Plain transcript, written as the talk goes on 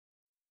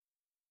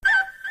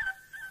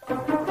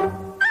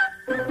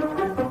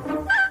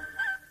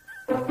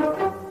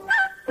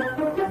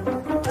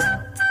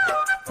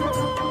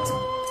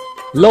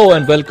Hello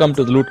and welcome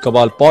to the Loot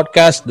Cabal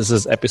podcast. This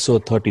is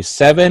episode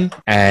 37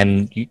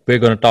 and we're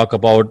going to talk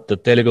about the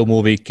Telugu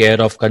movie Care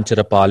of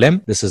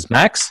Kancharapalem. This is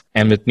Max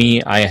and with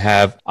me I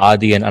have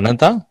Adi and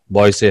Ananta.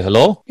 Boys, say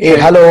hello. Hey,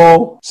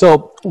 hello.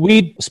 So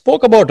we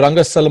spoke about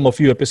Rangasalam a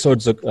few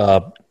episodes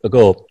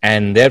ago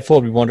and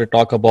therefore we want to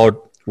talk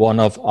about one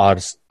of our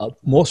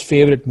most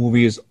favorite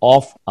movies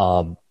of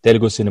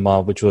Telugu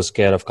cinema, which was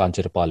Care of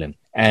Kancharapalem.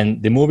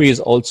 And the movie is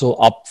also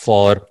up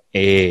for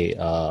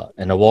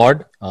an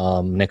award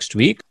next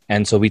week.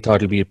 And so we thought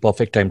it'll be a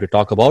perfect time to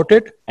talk about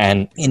it.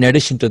 And in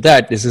addition to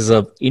that, this is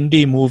an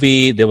indie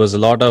movie. There was a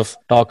lot of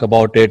talk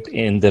about it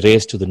in the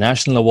race to the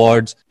national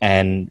awards.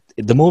 And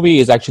the movie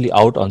is actually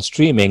out on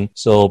streaming.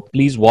 So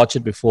please watch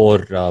it before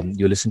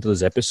you listen to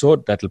this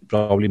episode. That will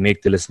probably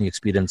make the listening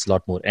experience a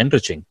lot more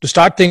enriching. To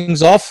start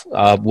things off,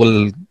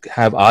 we'll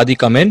have Adi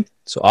come in.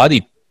 So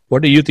Adi,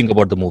 what do you think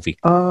about the movie?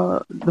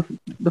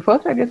 The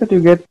first idea that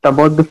you get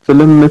about the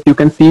film is you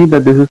can see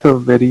that this is a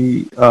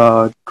very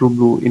true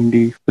blue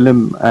indie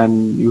film,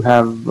 and you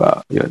have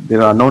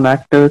there are known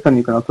actors, and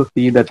you can also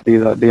see that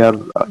they are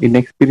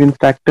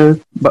inexperienced actors.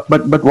 But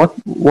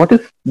what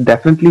is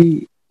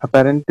definitely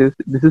apparent is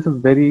this is a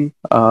very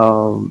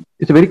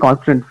it's a very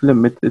confident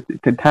film.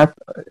 It has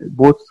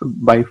both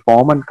by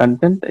form and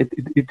content. It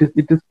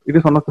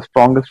is one of the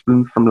strongest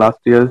films from last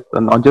year,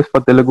 not just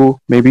for Telugu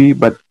maybe,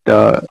 but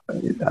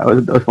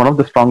it was one of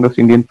the strongest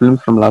Indian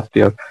films from last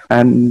year.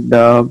 And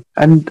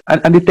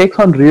it takes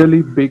on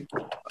really big,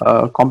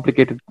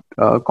 complicated,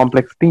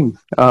 complex themes.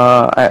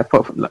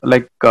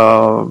 Like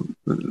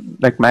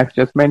Max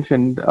just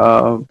mentioned,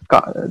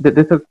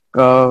 there's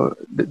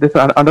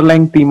an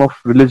underlying theme of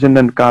religion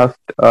and caste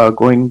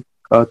going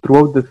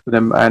throughout this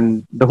film,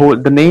 and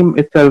the name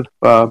itself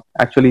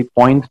actually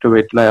points to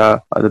it.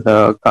 The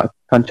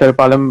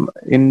Kancharapalem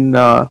in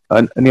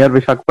near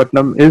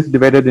Visakhapatnam is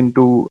divided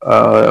into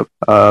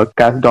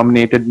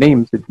caste-dominated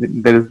names.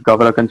 There is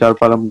Gavara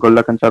Kancharapalem,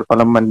 Golla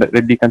Kancharapalem, and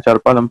Reddy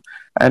Kancharapalem,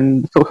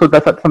 and so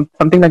that's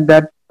something like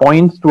that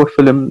points to a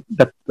film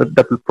that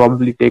will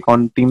probably take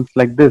on themes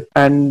like this,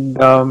 and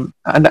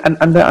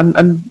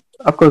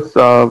of course,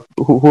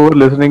 who are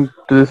listening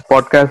to this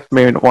podcast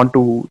may want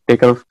to take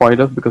care of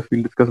spoilers because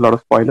we'll discuss a lot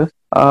of spoilers.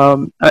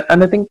 And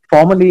I think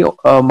formally,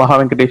 Maha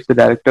Venkatesh, the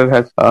director,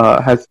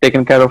 has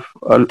taken care of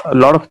a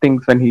lot of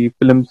things when he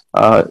films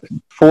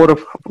four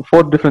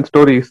different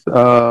stories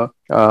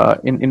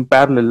in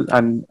parallel,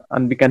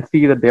 and we can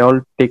see that they all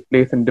take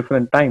place in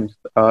different times.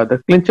 The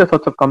clincher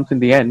sort of comes in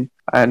the end,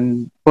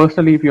 and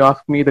personally, if you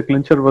ask me, the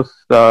clincher was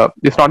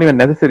it's not even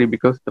necessary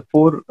because the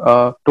four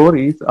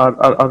stories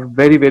are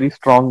very, very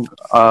strong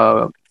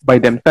by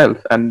themselves,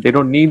 and they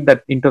don't need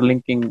that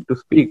interlinking to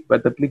speak.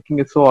 But the linking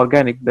is so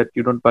organic that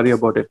you don't worry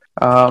about it.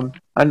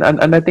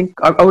 And I think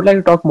I would like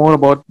to talk more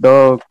about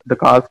the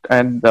cast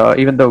and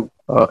even the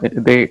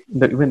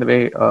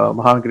way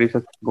Maha Venkatesh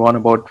has gone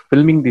about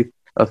filming these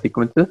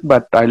sequences.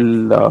 But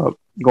I'll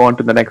go on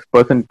to the next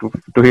person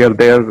to hear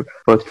their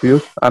first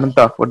views.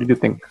 Ananta, what did you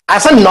think?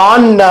 As a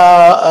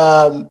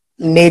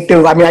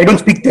native, I mean, I don't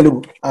speak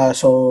Telugu,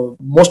 so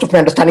most of my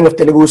understanding of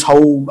Telugu is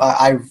how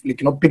I've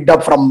picked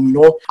up from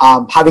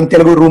having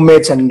Telugu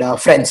roommates and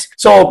friends.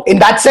 So in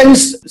that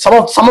sense, some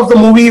of the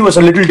movie was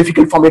a little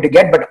difficult for me to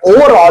get, but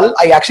overall,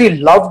 I actually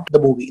loved the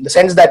movie in the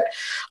sense that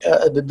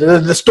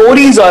the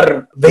stories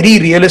are very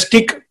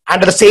realistic.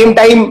 And at the same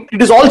time,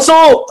 it is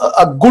also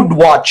a good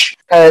watch.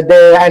 I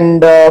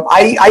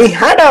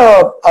had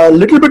a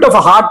little bit of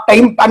a hard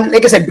time, and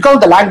like I said, because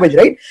of the language,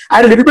 right? I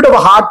had a little bit of a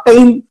hard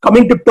time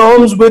coming to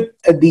terms with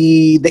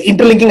the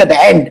interlinking at the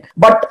end.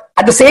 But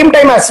at the same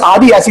time, as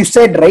Adi, as you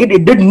said, right,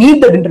 it didn't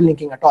need that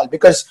interlinking at all,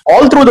 because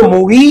all through the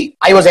movie,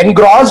 I was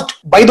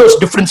engrossed by those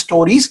different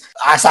stories.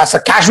 As a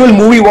casual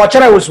movie watcher,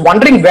 I was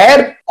wondering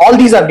where all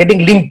these are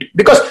getting linked.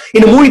 Because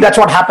in a movie, that's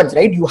what happens,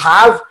 right? You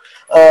have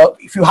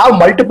if you have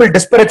multiple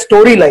disparate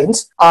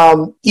storylines,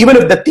 even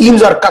if the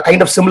themes are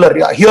kind of similar,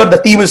 here the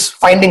theme is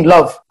finding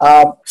love.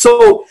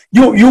 So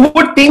you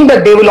would think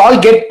that they will all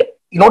get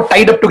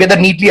tied up together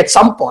neatly at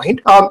some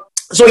point.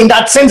 So in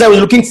that sense, I was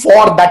looking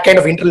for that kind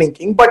of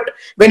interlinking. But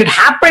when it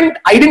happened,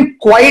 I didn't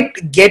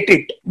quite get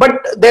it.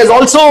 But there's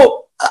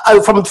also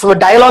from the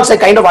dialogues, I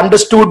kind of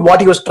understood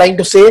what he was trying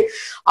to say.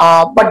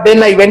 But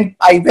then I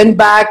went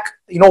back,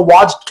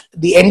 watched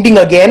the ending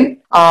again,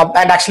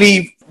 and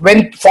actually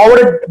went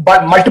forward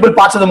but multiple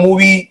parts of the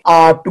movie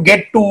to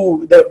get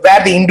to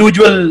where the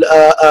individual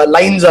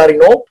lines are,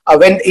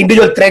 when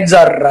individual threads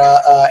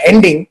are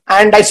ending.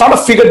 And I sort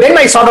of figured, then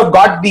I sort of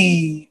got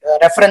the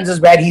references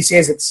where he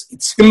says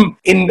it's him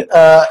in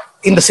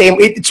the same,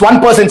 it's one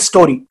person's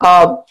story.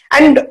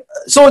 And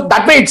so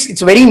that way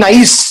it's very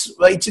nice.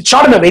 It's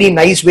shot in a very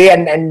nice way.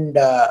 And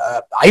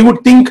I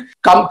would think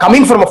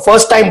coming from a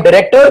first time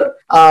director,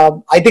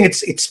 I think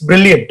it's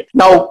brilliant.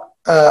 Now,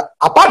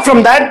 apart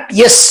from that,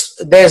 yes,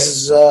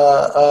 there's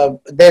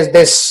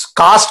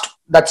cast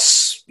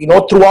that's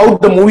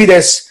throughout the movie.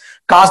 There's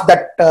cast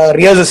that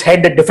rears his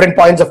head at different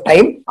points of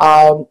time,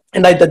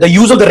 and the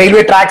use of the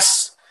railway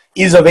tracks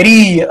is a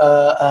very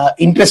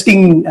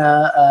interesting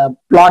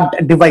plot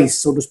device,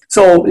 so to speak.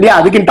 So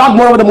yeah, we can talk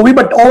more about the movie,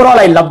 but overall,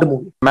 I love the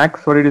movie.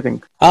 Max, what did you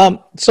think?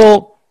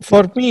 So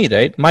for me,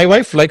 right, my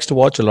wife likes to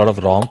watch a lot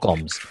of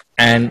rom-coms,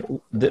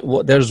 and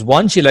there's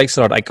one she likes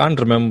a lot. I can't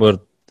remember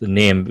the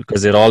name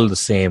because they're all the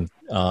same.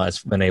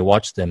 As when I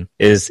watch them,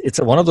 it's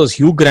one of those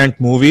Hugh Grant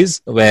movies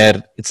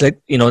where it's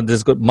like,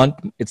 there's good month.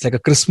 It's like a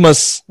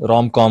Christmas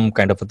rom-com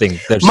kind of a thing.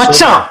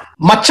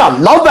 Macha,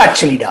 Love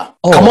Actually, da.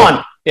 Oh, Come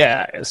on.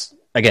 Yeah, yes.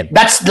 Again,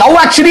 that's Love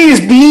Actually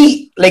is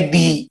the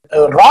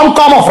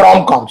rom-com of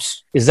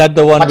rom-coms. Is that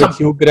the one with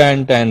Hugh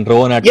Grant and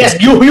Rowan Atkinson?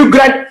 Yes,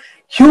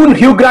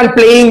 Hugh Grant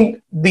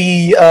playing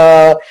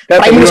the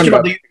Prime Minister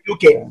of the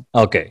UK.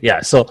 Okay, yeah.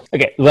 So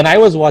when I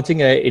was watching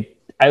it,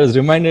 I was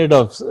reminded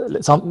of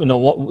some,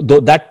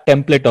 that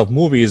template of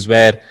movies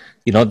where,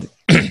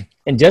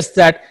 and just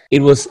that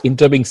it was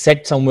being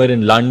set somewhere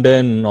in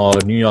London or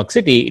New York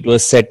City, it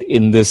was set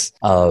in this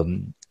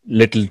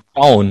little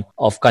town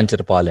of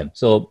Kancharapalem.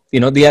 So,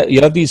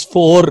 you have these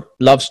 4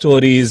 love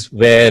stories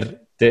where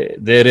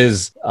there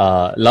is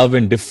love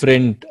in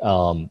different,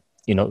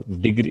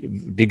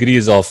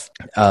 degrees of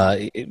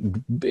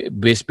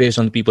based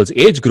on people's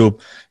age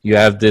group. You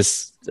have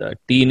this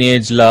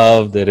teenage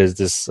love, there is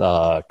this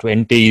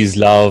 20s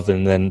love,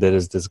 and then there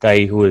is this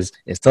guy who is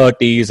in his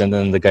 30s, and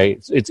then the guy,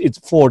 it's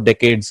 4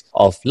 decades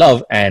of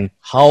love, and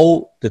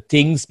how the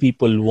things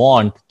people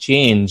want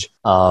change,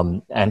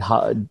 and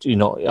how,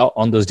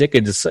 on those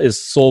decades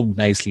is so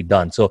nicely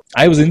done. So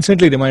I was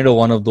instantly reminded of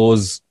one of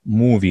those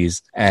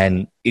movies,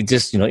 and it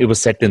just, it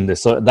was set in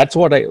this. So that's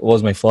what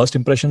was my first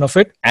impression of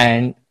it.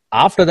 And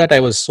after that, I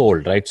was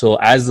sold, right? So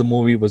as the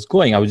movie was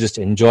going, I was just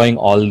enjoying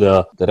all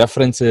the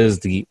references,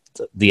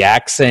 the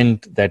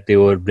accent that they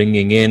were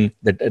bringing in,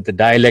 the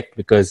dialect,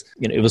 because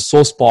it was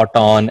so spot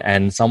on,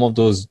 and some of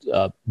those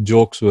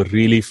jokes were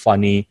really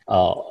funny.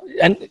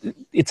 And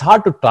it's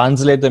hard to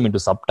translate them into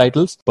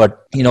subtitles,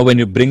 but when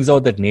it brings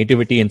out that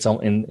nativity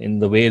in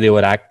the way they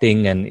were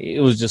acting, and it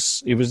was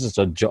just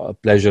a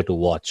pleasure to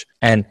watch.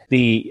 And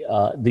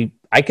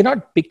I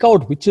cannot pick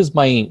out which is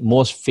my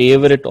most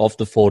favorite of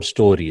the 4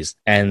 stories.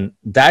 And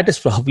that is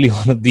probably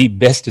one of the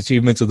best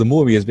achievements of the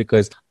movie, is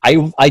because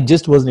I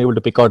just wasn't able to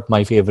pick out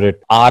my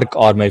favorite arc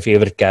or my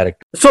favorite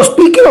character. So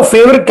speaking of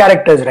favorite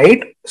characters,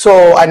 right?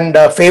 So, and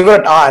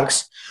favorite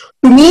arcs,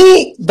 to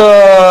me,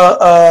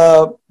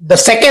 the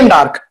second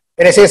arc,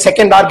 when I say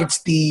second arc,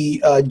 it's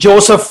the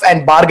Joseph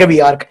and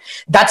Bhargavi arc.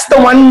 That's the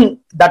one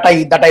that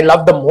I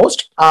love the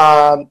most,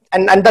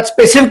 and that's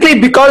specifically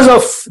because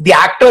of the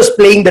actors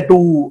playing the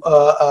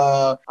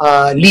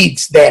 2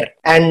 leads there.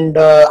 And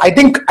I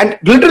think, and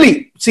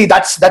literally, see,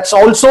 that's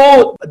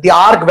also the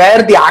arc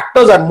where the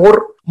actors are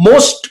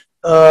most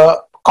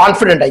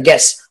confident, I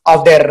guess,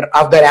 of their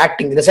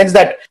acting, in the sense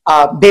that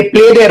they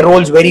play their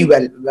roles very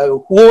well.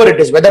 Whoever it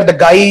is, whether the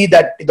guy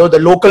that the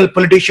local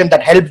politician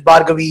that helps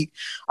Bhargavi,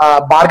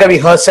 Bhargavi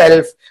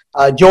herself,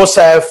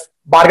 Joseph,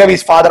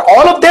 Bhargavi's father,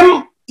 all of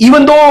them.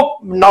 Even though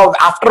now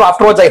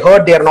afterwards I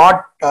heard they are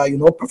not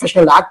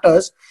professional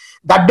actors,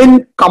 that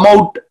didn't come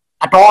out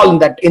at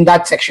all in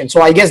that section.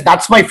 So I guess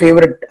that's my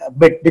favorite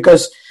bit,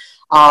 because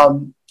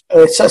some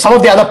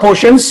of the other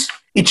portions,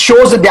 it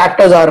shows that the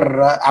actors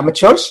are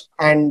amateurs,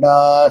 and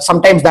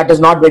sometimes that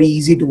is not very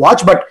easy to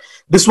watch, but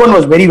this one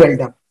was very well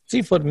done.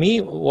 See, for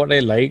me, what I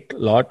liked a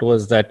lot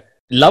was that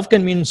love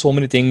can mean so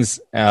many things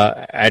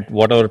at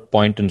whatever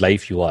point in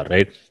life you are,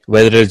 right?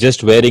 Whether it's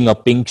just wearing a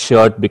pink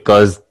shirt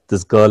because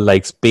this girl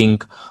likes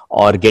pink,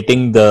 or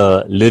getting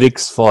the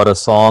lyrics for a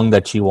song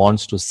that she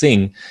wants to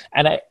sing.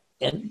 And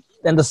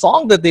the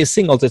song that they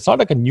sing also, it's not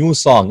like a new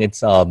song.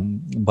 It's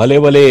Bhale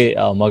Bhale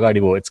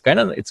Magadivo.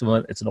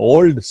 It's an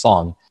old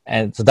song.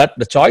 And so that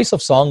the choice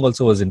of song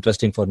also was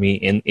interesting for me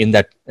in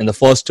the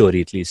first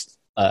story, at least.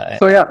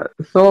 Talking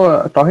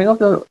of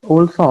the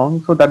old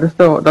song, so that is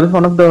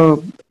one of the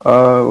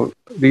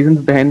reasons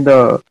behind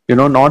the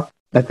not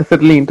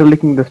necessarily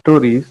interlinking the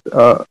stories,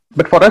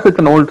 but for us it's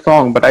an old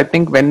song. But I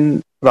think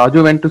when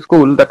Raju went to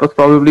school, that was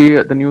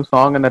probably the new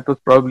song, and that was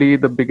probably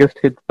the biggest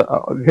hit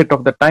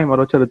of the time,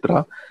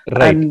 Arocharitra.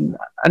 Right.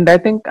 And I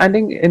think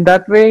in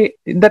that way,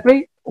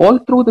 all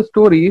through the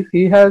stories,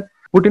 he has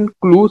put in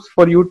clues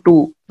for you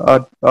to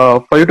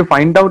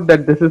find out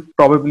that this is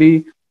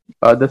probably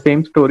the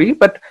same story,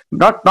 but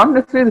not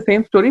necessarily the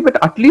same story, but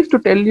at least to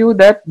tell you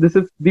that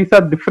these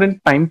are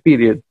different time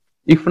periods,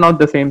 if not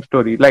the same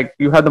story. Like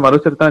you have the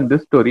Marocharita in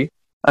this story,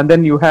 and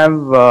then you have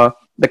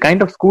the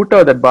kind of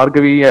scooter that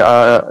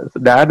Bhargavi's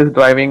dad is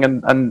driving,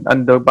 and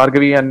the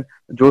Bhargavi and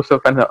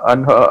Joseph and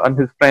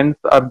his friends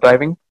are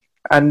driving.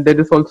 And there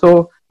is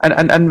also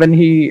and when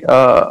he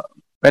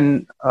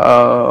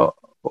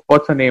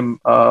what's her name,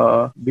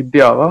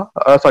 Radha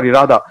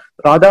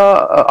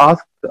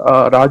asked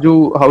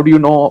Raju, how do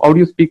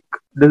you speak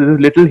this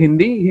little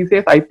Hindi? He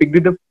says, I picked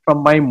it up from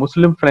my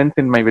Muslim friends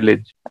in my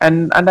village.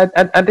 And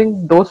I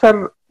think those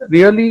are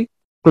really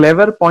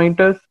clever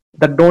pointers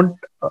that don't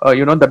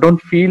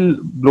feel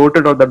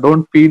bloated, or that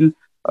don't feel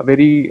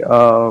very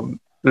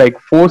like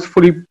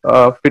forcefully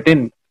fit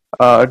in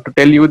to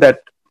tell you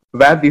that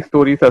where these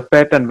stories are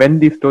set and when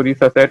these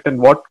stories are set and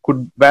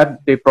where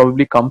they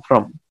probably come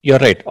from. You're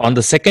right. On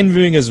the second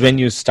viewing is when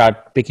you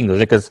start picking those,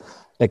 because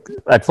like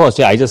at first,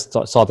 I just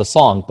saw the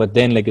song, but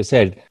then, like you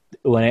said,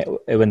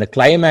 when the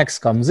climax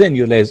comes in,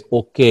 you realize,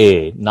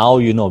 okay, now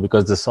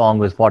because the song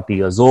was 40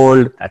 years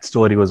old, that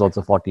story was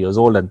also 40 years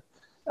old, and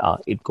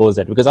it goes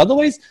that, because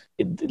otherwise,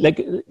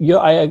 you're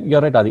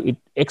right, Adi.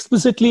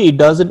 It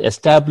doesn't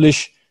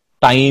establish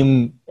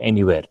time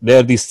anywhere. There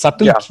are these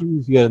subtle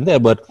cues here and there,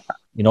 but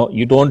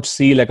you don't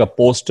see like a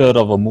poster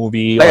of a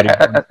movie.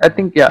 I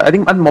think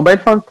and mobile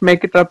phones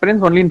make it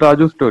appearance only in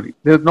Raju's story.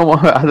 There's no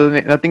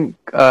nothing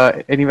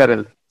anywhere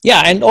else.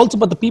 Yeah, and also,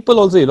 but the people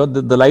also,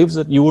 the lives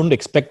that you wouldn't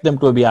expect them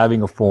to be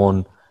having a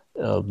phone.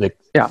 The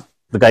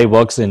guy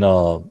works in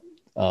a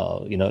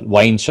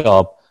wine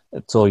shop,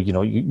 so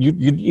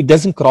it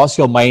doesn't cross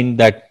your mind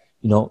that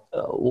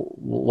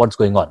what's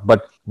going on.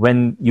 But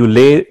when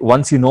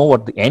once you know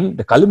what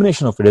the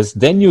culmination of it is,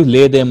 then you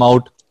lay them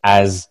out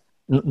as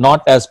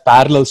not as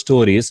parallel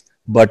stories,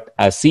 but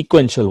as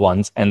sequential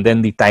ones, and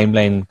then the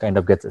timeline kind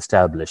of gets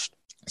established.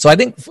 So I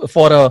think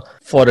for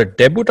a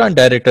debutant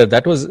director,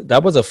 that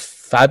was a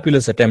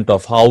fabulous attempt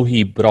of how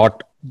he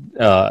brought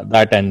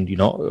that and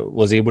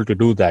was able to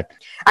do that.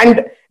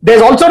 And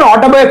there's also an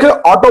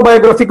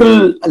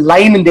autobiographical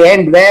line in the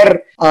end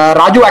where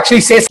Raju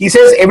actually says,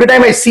 every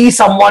time I see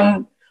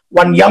someone,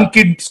 one young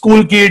kid,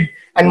 school kid,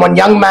 and one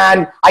young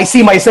man, I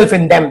see myself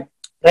in them,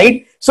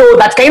 right? So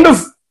that's kind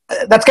of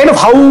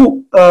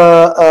how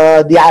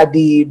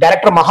the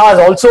director Maha has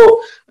also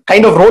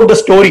kind of wrote the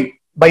story,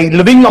 by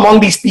living among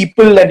these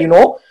people and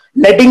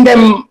letting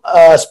them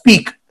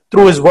speak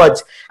through his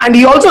words. And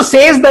he also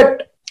says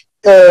that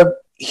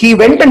he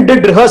went and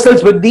did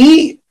rehearsals with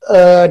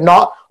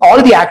not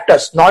all the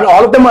actors. Not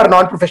all of them are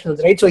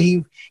non-professionals, right? So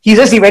he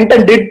says he went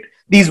and did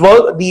these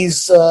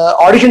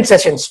audition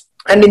sessions,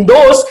 and in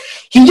those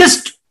he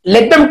just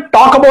let them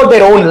talk about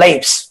their own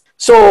lives.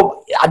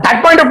 So at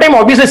that point of time,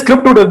 obviously,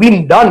 script would have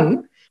been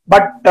done,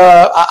 but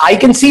I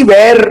can see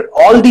where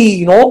all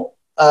the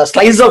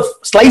slice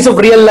of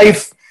real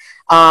life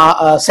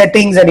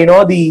settings and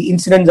the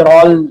incidents are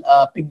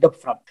all picked up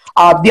from.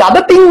 The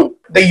other thing,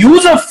 the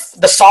use of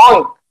the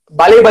song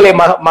 "Bale Bale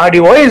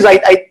Mahadivo" is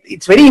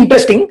it's very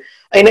interesting.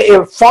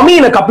 For me,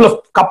 in a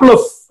couple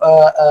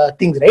of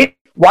things, right?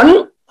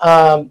 One,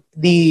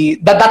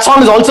 that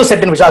song is also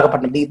set in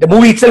Visakhapatnam. The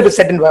movie itself is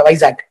set in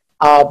Vizag.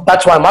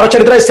 That's one.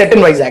 Maracharitra is set in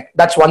Vizag.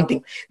 That's one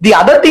thing. The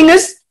other thing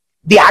is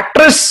the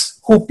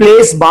actress who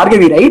plays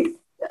Bhargavi, right?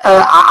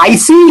 I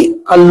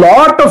see a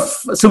lot of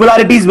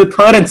similarities with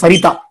her and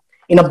Sarita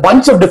in a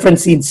bunch of different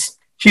scenes.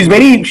 She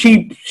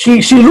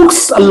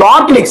looks a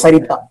lot like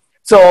Sarita.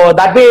 So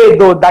that way,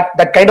 though,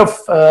 that kind of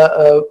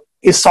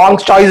his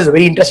song's choice is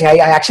very interesting. I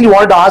actually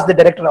wanted to ask the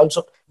director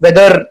also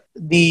whether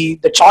the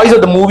choice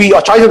of the movie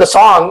or choice of the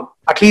song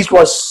at least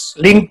was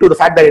linked to the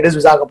fact that it is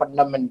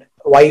Visakhapatnam, and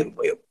why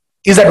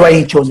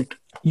he chose it.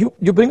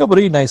 You bring up a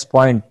really nice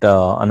point,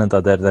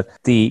 Ananta, there that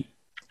the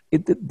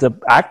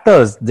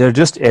actors, they're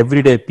just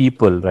everyday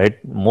people,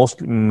 right?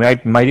 Most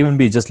might even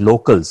be just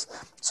locals.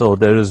 So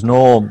there is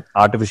no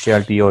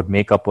artificiality or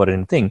makeup or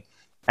anything.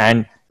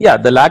 And yeah,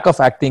 the lack of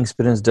acting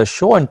experience does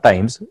show at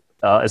times,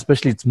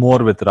 especially it's more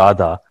with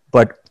Radha,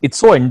 but it's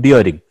so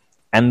endearing.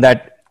 And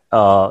that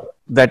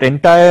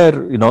entire,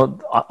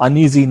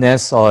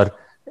 uneasiness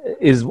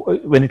is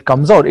when it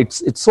comes out,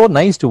 it's so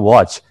nice to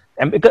watch.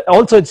 And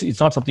also, it's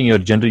not something you're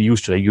generally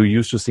used to. Right? You're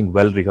used to seeing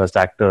well-rehearsed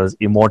actors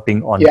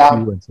emoting on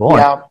cue and so on.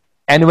 Yeah.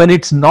 And when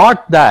it's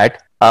not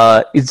that,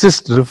 it's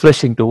just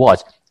refreshing to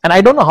watch. And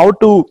I don't know how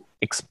to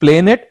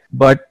explain it,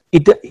 but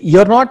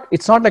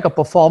it's not like a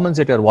performance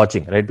that you're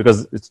watching, right?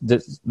 Because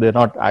they're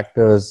not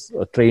actors,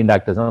 trained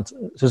actors. So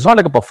it's not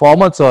like a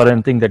performance or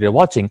anything that you're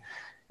watching.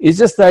 It's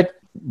just that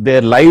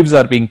their lives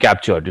are being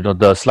captured.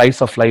 The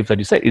slice of life that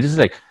you said. It is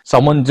like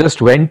someone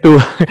just went to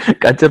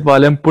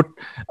Kancharapalem, put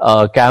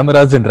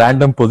cameras in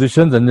random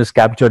positions and just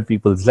captured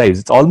people's lives.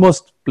 It's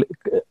almost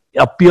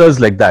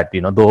appears like that,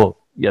 though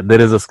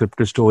there is a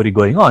scripted story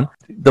going on.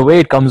 The way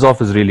it comes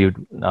off is really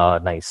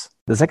nice.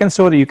 The second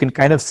story, you can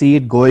kind of see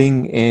it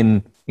going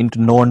into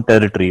known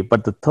territory.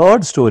 But the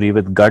third story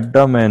with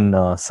Gaddam and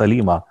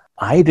Salima,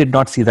 I did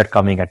not see that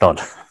coming at all.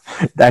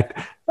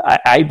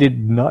 I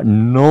did not,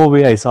 no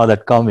way I saw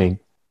that coming.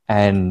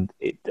 And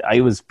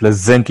I was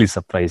pleasantly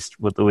surprised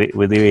with the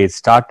way it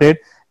started.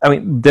 I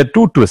mean, there are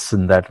two twists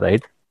in that,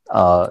 right?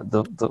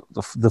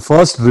 The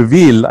first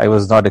reveal I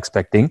was not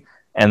expecting.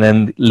 And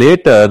then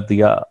later,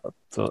 the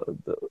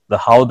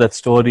how that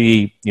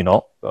story,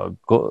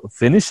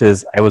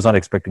 finishes, I was not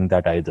expecting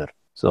that either.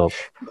 So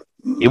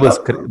it was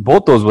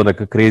both those were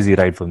like a crazy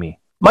ride for me.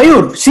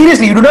 Mayur,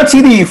 seriously, you do not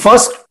see the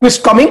first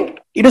twist coming?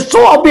 It is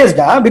so obvious,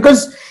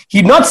 because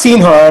he'd not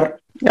seen her.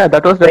 Yeah,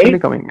 that was definitely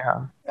coming.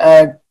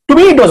 Yeah. To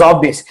me, it was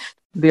obvious.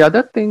 The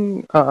other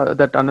thing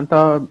that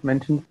Ananta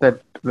mentions,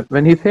 that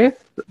when he says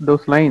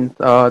those lines,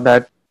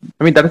 that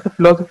is the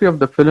philosophy of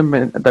the film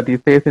that he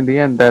says in the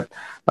end, that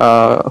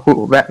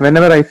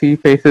whenever I see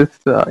faces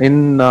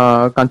in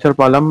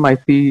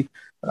Kancharapalem,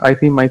 I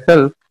see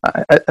myself,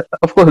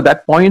 of course,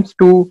 that points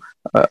to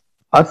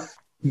us.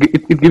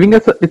 It's giving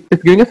us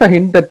a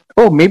hint that,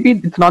 oh, maybe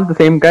it's not the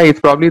same guy. It's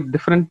probably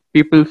different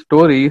people's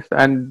stories,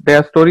 and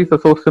their stories are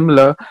so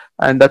similar,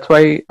 and that's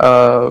why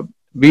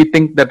we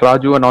think that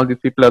Raju and all these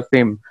people are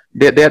same.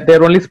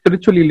 They're only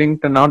spiritually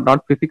linked and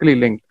not physically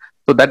linked.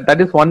 So that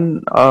is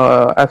one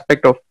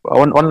aspect of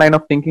one line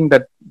of thinking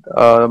that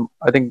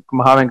I think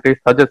Maha Venkatesh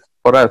suggests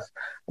for us.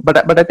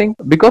 But I think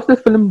because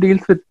this film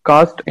deals with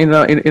caste in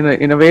a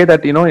way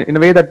that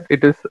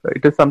it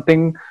is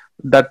something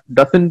that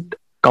doesn't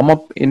come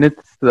up in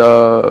its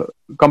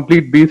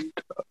complete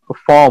beast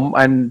form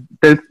and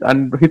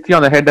hits you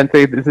on the head and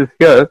says this is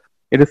here.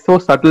 It is so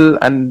subtle,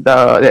 and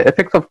the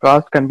effects of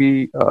caste can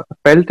be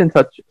felt in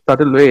such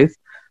subtle ways.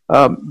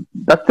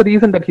 That's the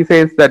reason that he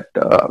says that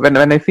when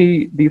I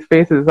see these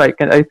faces,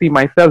 I see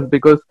myself,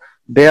 because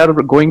they are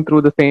going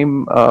through the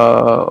same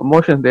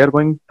emotions, they are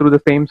going through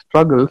the same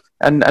struggles,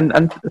 and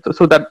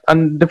so that,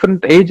 and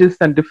different ages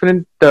and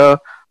different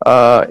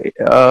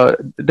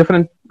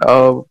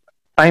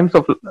times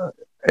of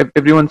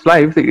everyone's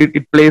lives,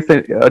 it plays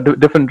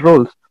different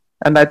roles.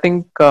 And I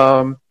think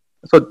so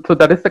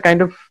that is the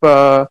kind of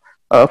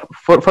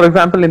for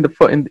example, in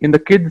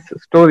the kids'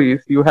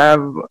 stories, you have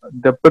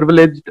the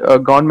privileged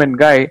government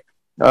guy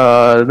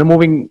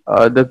removing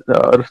the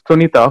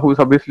Sunita, who's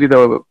obviously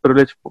the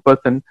privileged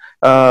person,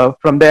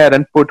 from there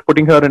and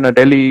putting her in a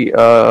Delhi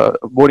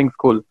boarding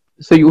school.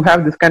 So you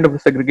have this kind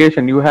of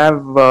segregation. You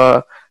have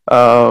the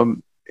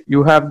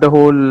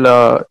whole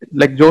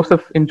like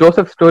Joseph. In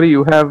Joseph's story,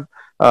 you have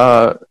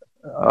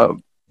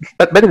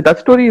that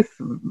story is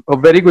a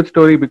very good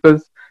story,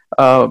 because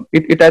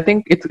I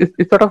think it's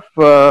sort of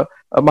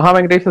Maha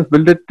Venkatesh has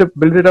built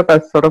it up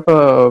as sort of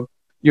a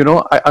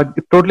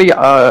totally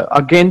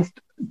against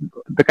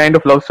the kind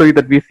of love story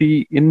that we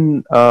see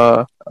in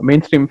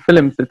mainstream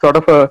films. It's sort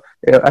of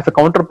as a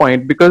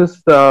counterpoint,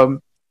 because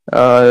when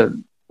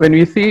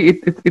we see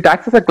it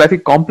acts as a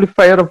classic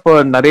amplifier of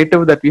a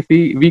narrative that we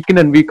see week in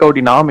and week out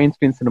in our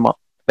mainstream cinema.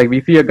 Like,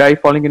 we see a guy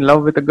falling in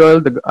love with a girl.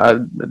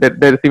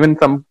 There is even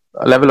some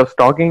level of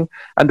stalking,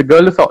 and the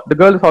girl is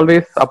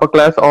always upper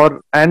class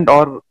or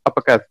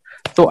upper caste.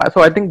 So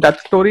I think that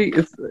story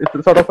is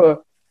sort of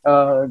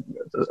a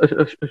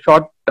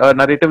short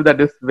narrative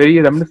that is very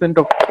reminiscent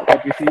of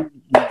what we see in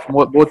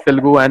both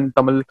Telugu and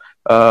Tamil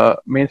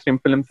mainstream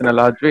films in a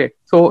large way.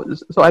 So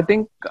I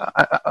think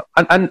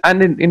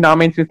and in our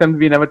mainstream films,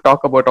 we never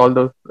talk about all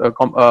those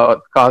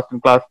caste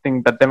and class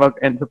things that never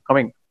ends up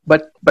coming.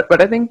 But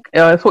I think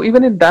so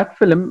even in that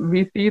film,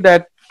 we see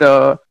that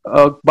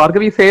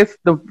Bhargavi says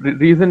the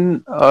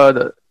reason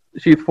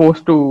she's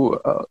forced to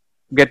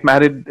get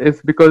married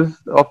is because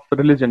of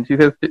religion. She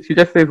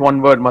just says one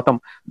word,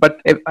 matam.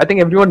 But I think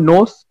everyone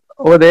knows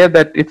over there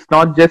that it's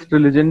not just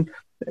religion.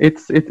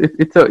 It's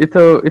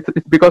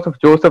because of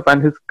Joseph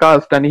and his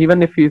caste. And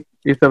even if he's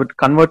a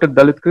converted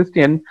Dalit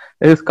Christian,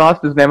 his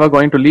caste is never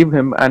going to leave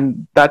him.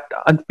 And that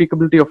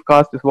unspeakability of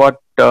caste is what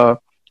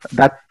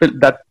that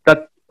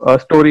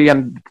story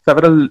and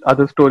several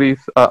other stories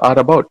are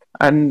about.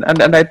 And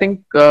I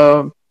think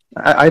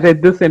I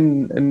read this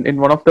in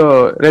one of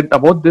read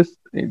about this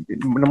in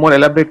a more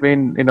elaborate way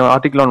in an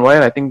article on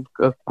Wire. I think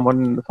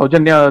someone,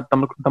 Saujanya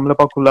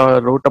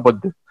Tamlapakula, wrote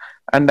about this,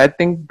 and I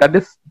think that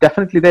is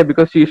definitely there,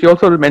 because she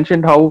also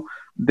mentioned how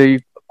the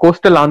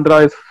coastal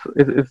Andhra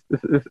is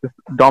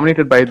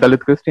dominated by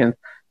Dalit Christians,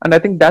 and I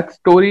think that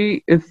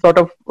story is sort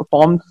of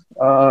forms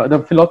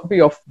the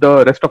philosophy of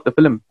the rest of the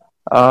film.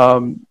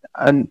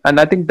 And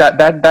I think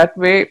that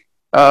way,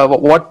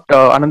 what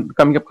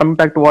coming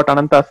back to what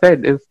Ananta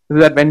said is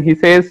that when he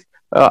says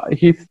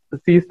he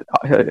sees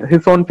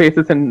his own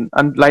faces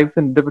and lives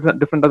in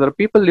different other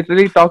people, it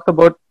really talks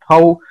about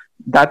how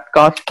that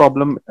caste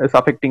problem is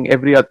affecting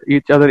every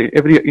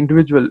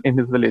individual in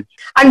his village.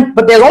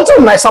 But there's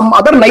also some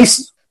other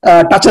nice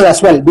touches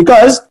as well,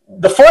 because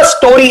the first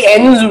story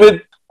ends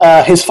with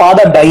his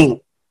father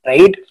dying,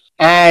 right?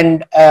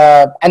 And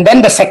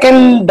then the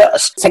second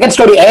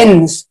story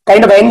ends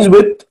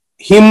with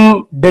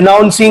him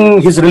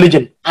denouncing his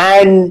religion,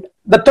 and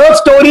the third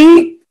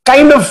story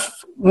kind of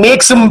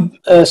makes him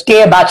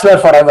stay a bachelor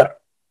forever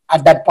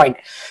at that point.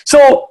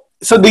 So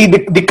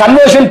the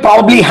conversion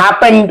probably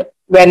happened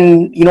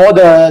when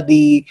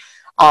the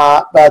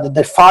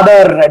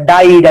father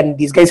died, and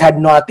these guys had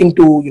nothing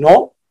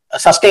to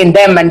sustain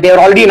them, and they were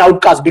already an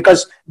outcast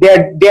because they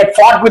had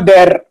fought with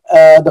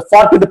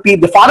the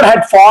people. The father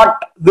had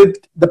fought with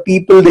the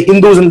people, the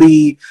Hindus in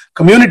the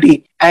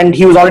community, and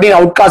he was already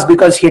an outcast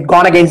because he had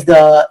gone against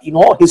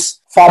his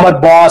former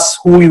boss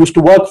who he used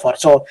to work for.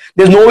 So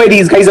there's no way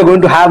these guys are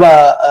going to have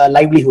a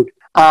livelihood,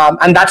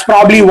 and that's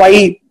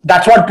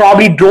what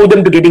probably drove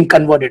them to getting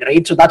converted,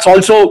 right? So that's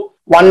also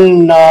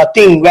one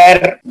thing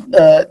where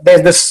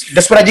there's this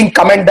disparaging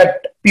comment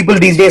that Hindus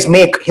these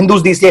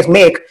days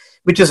make,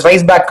 which is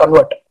rise back,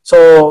 convert.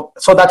 So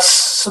that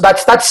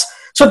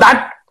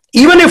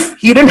even if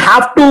he didn't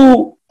have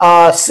to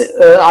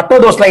utter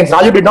those lines,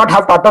 Raju did not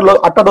have to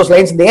utter those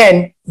lines in the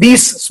end,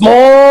 these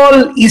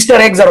small Easter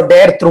eggs are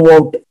there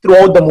throughout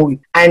the movie.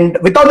 And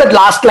without that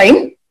last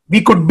line, we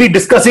could be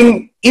discussing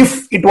if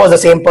it was the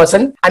same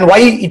person and why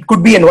it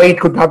could be and why it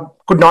could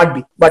not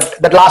be. But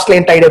that last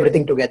line tied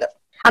everything together.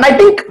 And I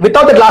think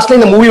without that last line,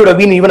 the movie would have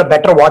been even a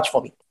better watch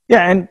for me.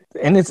 Yeah,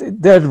 and it's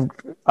there.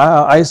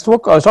 I was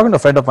talking to a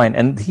friend of mine,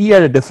 and he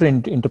had a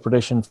different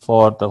interpretation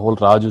for the whole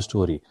Raju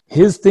story.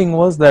 His thing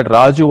was that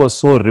Raju was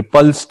so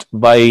repulsed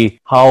by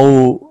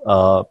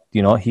how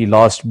he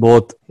lost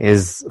both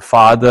his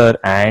father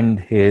and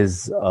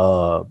his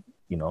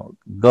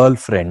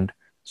girlfriend,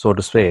 so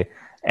to say,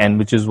 and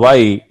which is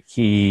why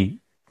he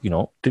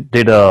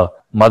did a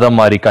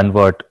Madamari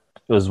convert.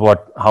 Was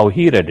how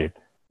he read it.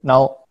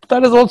 Now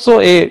that is also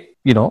a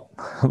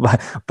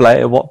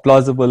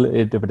plausible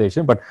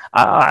interpretation, but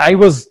I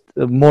was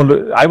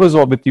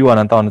with you,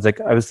 Ananta. It's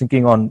like I was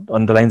thinking on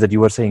the lines that you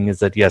were saying is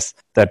that yes,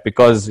 that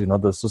because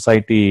the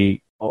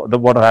society,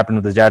 what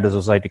happened with the Jada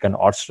society can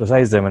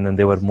ostracize them, and then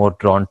they were more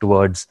drawn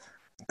towards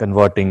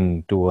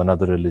converting to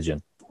another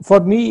religion. For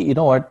me, you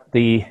know what,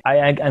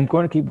 I'm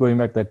going to keep going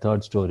back to that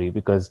third story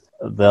because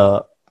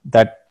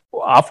that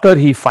after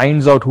he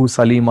finds out who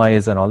Salima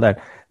is and all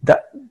that,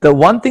 the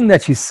one thing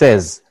that she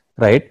says,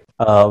 right,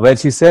 where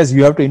she says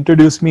you have to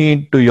introduce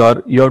me to your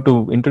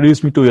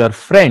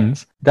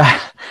friends.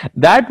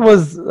 That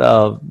was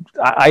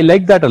I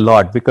like that a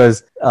lot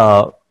because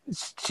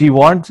she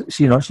wants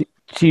she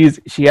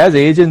has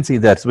agency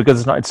there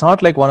because it's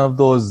not like one of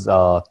those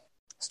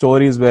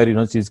stories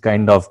where she's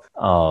kind of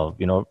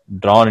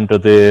drawn into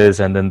this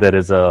and then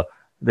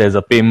there's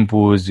a pimp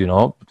who's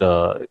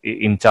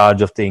in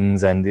charge of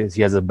things and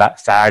she has a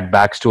sad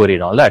backstory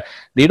and all that.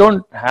 They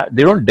don't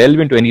delve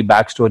into any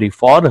backstory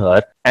for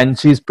her, and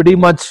she's pretty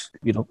much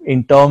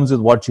in terms with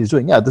what she's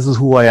doing. Yeah, this is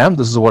who I am,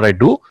 this is what I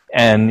do,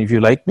 and if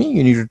you like me,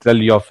 you need to tell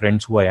your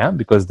friends who I am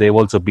because they've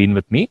also been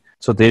with me,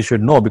 so they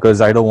should know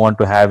because I don't want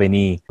to have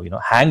any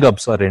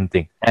hang-ups or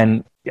anything.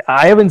 And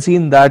I haven't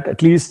seen that,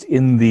 at least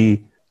in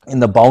the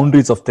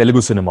boundaries of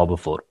Telugu cinema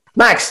before.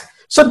 Max,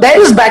 so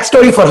there is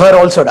backstory for her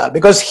also,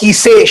 because she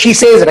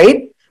says,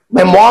 right,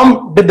 my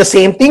mom did the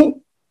same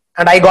thing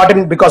and I got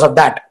in because of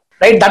that,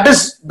 right? That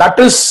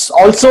is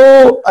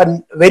also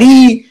a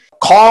very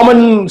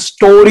common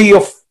story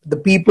of the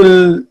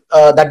people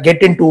that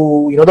get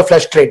into the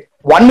flesh trade.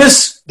 One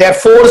is they're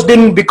forced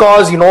in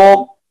because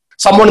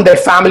someone in their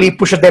family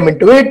pushes them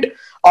into it,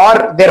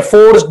 or they're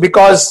forced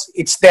because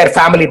it's their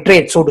family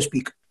trait, so to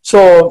speak.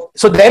 So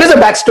there is a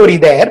backstory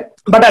there.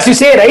 But as you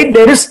say, right,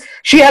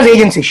 she has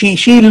agency.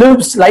 She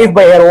lives life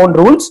by her own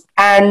rules,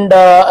 and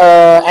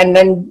the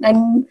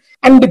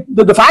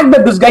fact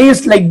that this guy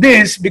is like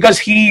this because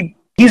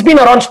he's been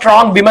around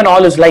strong women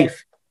all his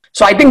life.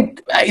 So I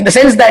think in the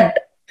sense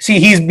that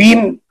he's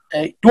been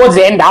towards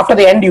the end, after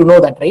the end,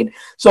 that, right?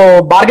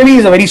 So Bhargavi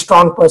is a very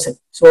strong person.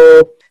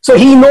 So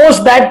he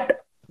knows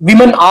that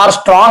women are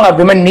strong or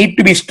women need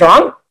to be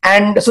strong,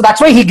 and so that's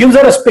why he gives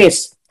her a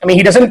space. I mean,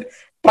 he doesn't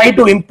try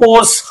to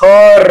impose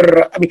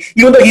her. I mean,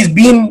 even though he's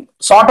been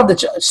sort of a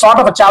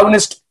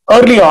chauvinist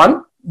early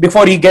on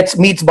before he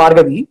meets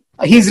Bhargavi,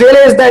 he's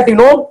realized that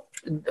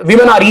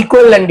women are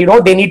equal and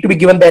they need to be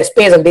given their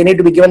space and they need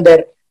to be given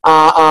their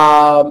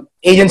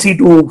agency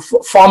to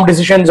form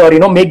decisions or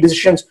make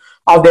decisions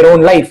of their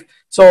own life.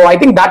 So I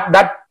think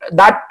that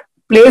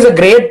plays a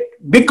great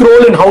big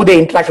role in how they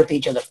interact with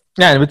each other.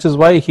 Yeah, which is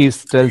why he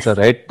tells her,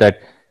 right, that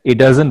it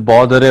doesn't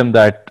bother him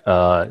that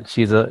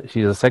she's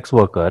a sex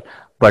worker,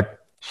 but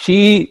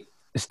she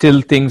still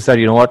thinks that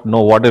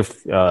what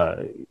if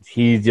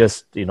he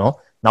just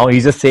now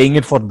he's just saying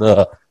it for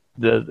the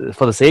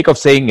sake of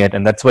saying it,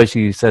 and that's why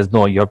she says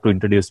no, you have to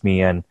introduce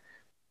me, and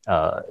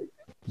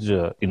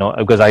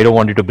because I don't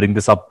want you to bring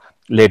this up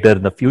later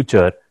in the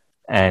future,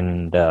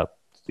 and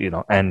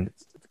and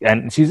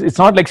it's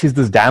not like she's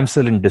this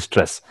damsel in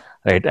distress,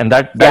 right? And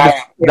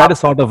that is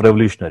sort of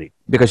revolutionary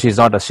because she's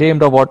not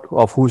ashamed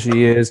of who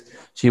she is.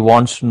 She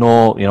wants to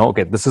know,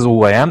 okay, this is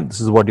who I am. This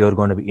is what you're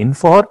going to be in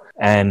for.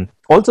 And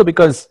also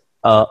because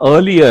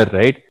earlier,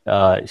 right,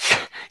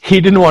 he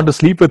didn't want to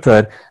sleep with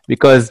her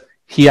because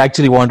he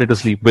actually wanted to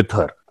sleep with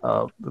her.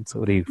 That's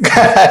very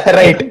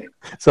right.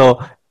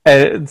 So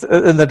and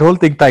that whole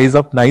thing ties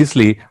up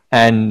nicely.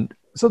 And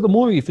so the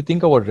movie, if you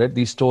think about it,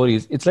 these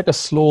stories, it's like a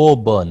slow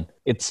burn.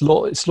 It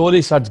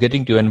slowly starts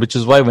getting to you, and which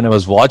is why when I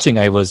was watching,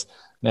 I was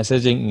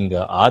messaging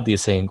Adi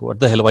saying, "What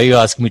the hell? Why are you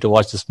asking me to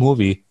watch this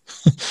movie?"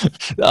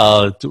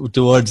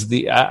 Towards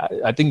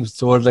I think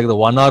towards like the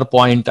 1 hour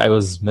point, I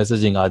was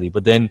messaging Adi.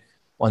 But then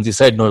once he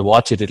said, "No,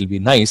 watch it. It'll be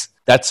nice."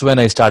 That's when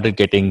I started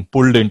getting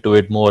pulled into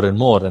it more and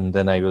more, and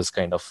then I was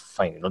kind of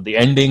fine. The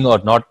ending or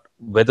not,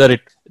 whether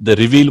the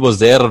reveal was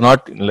there or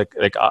not,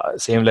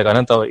 same like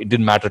Ananta, it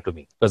didn't matter to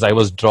me because I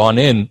was drawn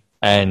in.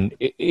 And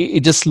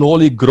it just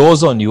slowly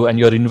grows on you, and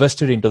you're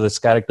invested into this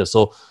character.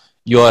 So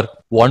you're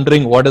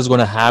wondering what is going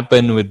to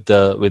happen with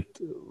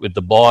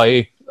the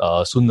boy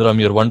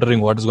Sundaram. You're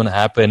wondering what is going to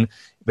happen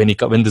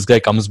when this guy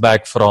comes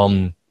back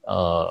from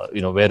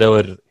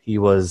wherever he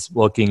was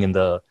working in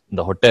the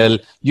hotel.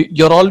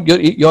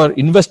 You're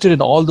invested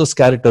in all those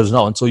characters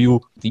now, and so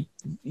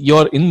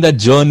you're in that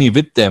journey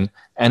with them,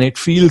 and it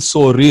feels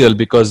so real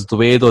because the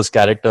way those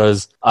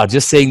characters are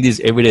just saying these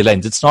everyday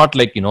lines. It's not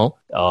like,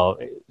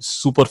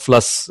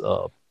 superfluous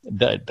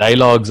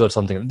dialogues or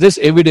something. Just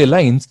everyday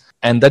lines,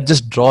 and that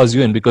just draws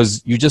you in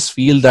because you just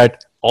feel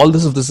that all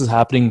this is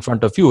happening in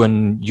front of you,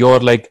 and you're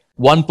like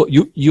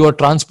you are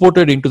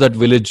transported into that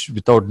village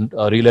without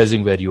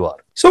realizing where you are.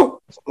 So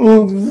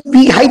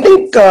I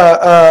think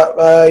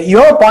you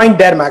have a point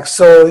there, Max.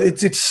 So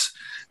it's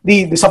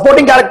the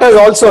supporting characters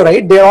also,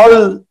 right? They're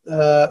all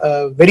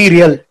very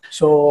real.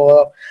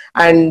 So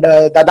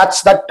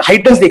that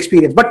heightens the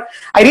experience. But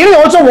I really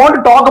also want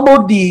to talk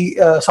about the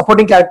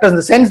supporting characters in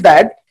the sense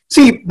that,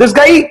 see, this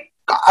guy,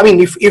 I mean,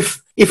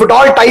 if it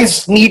all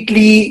ties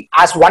neatly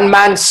as one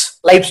man's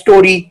life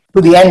story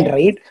to the end,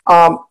 right?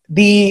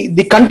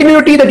 The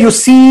continuity that you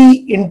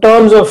see in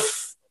terms of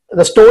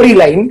the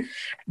storyline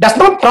does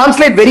not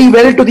translate very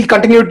well to the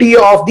continuity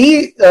of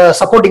the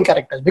supporting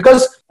characters.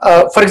 Because,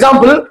 for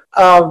example,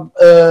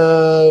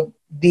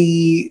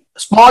 the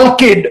small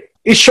kid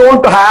is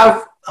shown to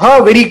have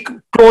her very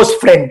close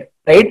friend,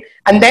 right?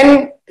 And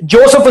then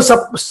Joseph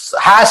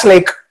has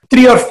like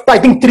three or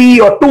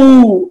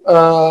two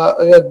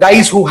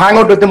guys who hang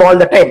out with him all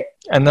the time.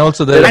 And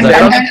also they're all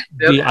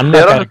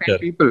the same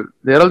people.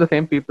 They're all the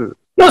same people.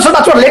 No, so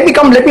that's what. Let me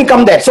come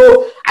there.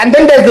 So, and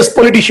then there's this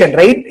politician,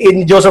 right,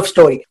 in Joseph's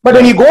story. But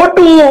when you go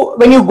to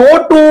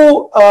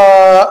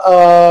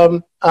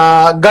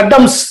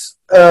Gaddam's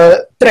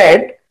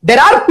thread, there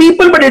are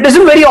people, but it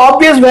isn't very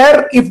obvious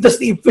where if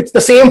it's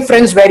the same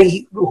friends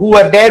who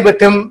were there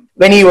with him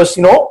when he was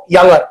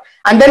younger.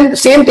 And then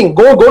same thing.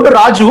 Go to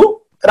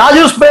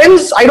Raju's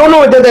friends. I don't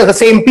know whether they're the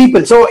same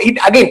people. So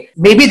again,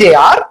 maybe they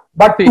are,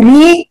 but to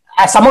me,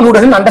 as someone who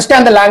doesn't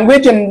understand the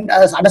language and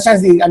understands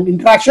the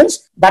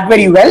interactions that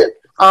very well,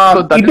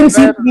 it didn't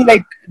seem to me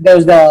like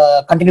there's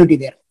the continuity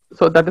there.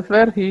 So that is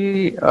where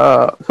he.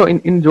 So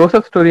in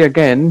Joseph's story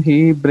again,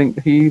 he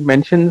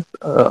mentions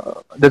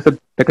there's a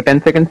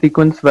 10-second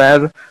sequence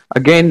where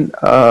again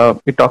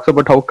it talks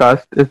about how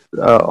caste is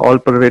all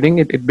pervading.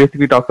 It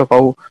basically talks of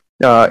how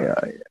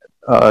the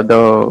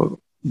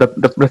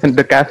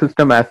caste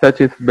system as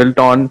such is built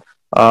on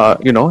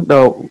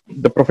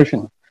the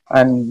profession.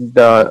 And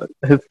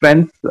his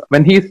friends,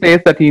 when he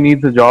says that he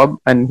needs a job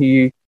and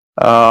he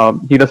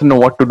doesn't know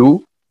what to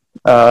do,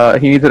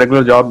 he needs a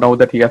regular job now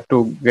that he has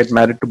to get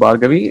married to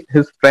Bhargavi.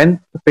 His friends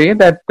say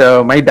that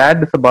my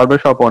dad is a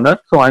barbershop owner,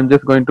 so I'm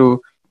just going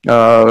to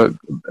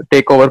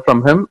take over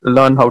from him,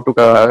 learn how to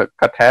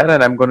cut hair,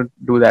 and I'm going to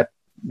do that.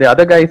 The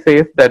other guy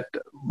says that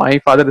my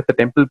father is a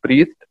temple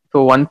priest,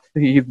 so once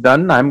he's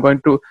done,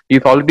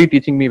 he's already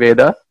teaching me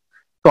Vedas,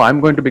 so I'm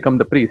going to become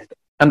the priest.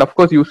 And of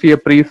course, you see a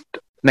priest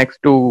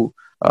next to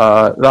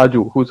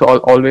Raju, who's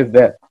always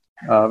there,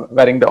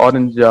 wearing the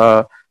orange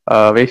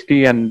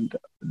vesti and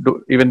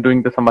even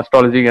doing some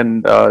astrology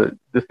and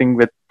this thing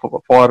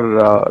for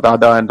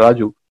Radha and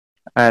Raju,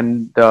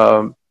 and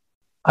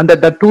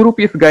that 2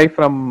 rupees guy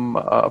from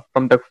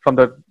the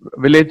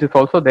village is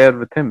also there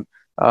with him.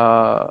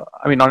 I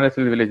mean, not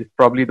necessarily village; it's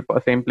probably the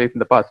same place in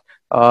the past.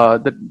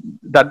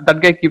 That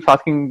guy keeps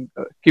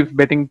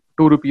betting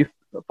 2 rupees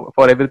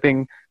for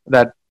everything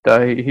that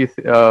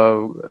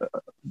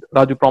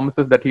Raju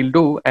promises that he'll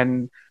do,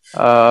 and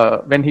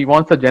when he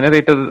wants a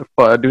generator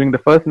during the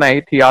first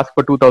night, he asks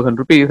for 2,000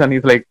 rupees, and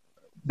he's like,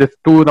 "This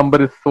 2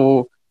 number is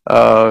so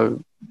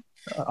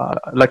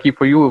lucky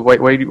for you. Why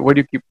are you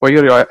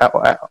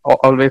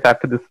always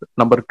after this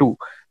number 2?"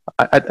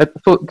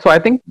 So I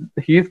think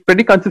he's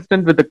pretty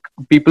consistent with the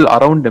people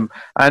around him.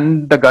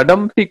 And the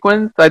Gaddam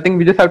sequence, I think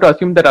we just have to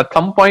assume that at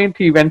some point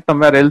he went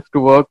somewhere else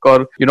to work,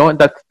 or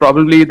that's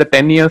probably the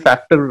 10 years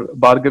after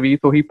Bhargavi.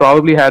 So he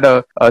probably had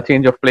a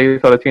change of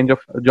place or a change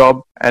of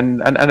job,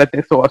 and I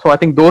think so I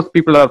think those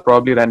people are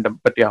probably random.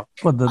 But yeah,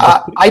 well, the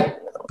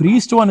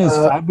priest one is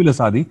fabulous,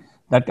 Adi.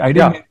 That I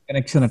didn't make a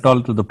connection at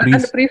all to the priest.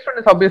 And the priest one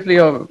is obviously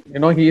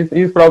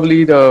he's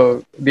probably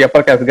the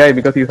upper caste guy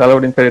because he's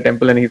allowed inside a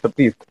temple and he's a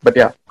priest. But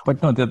yeah.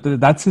 But no,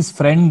 that's his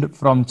friend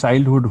from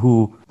childhood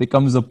who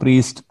becomes a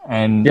priest,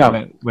 and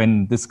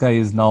when this guy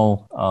is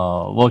now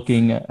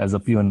working as a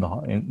peon,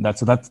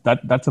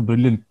 that's a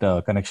brilliant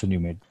connection you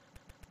made.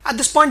 At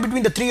this point,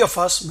 between the three of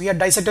us, we had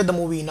dissected the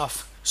movie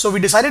enough. So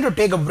we decided to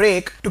take a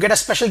break to get a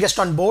special guest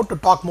on board to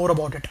talk more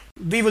about it.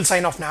 We will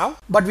sign off now,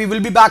 but we will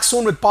be back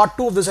soon with part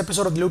 2 of this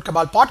episode of the Loot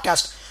Cabal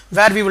podcast,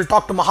 where we will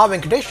talk to Maha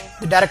Venkatesh,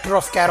 the director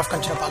of Care of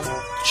Kancharapalem.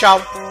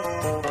 Ciao.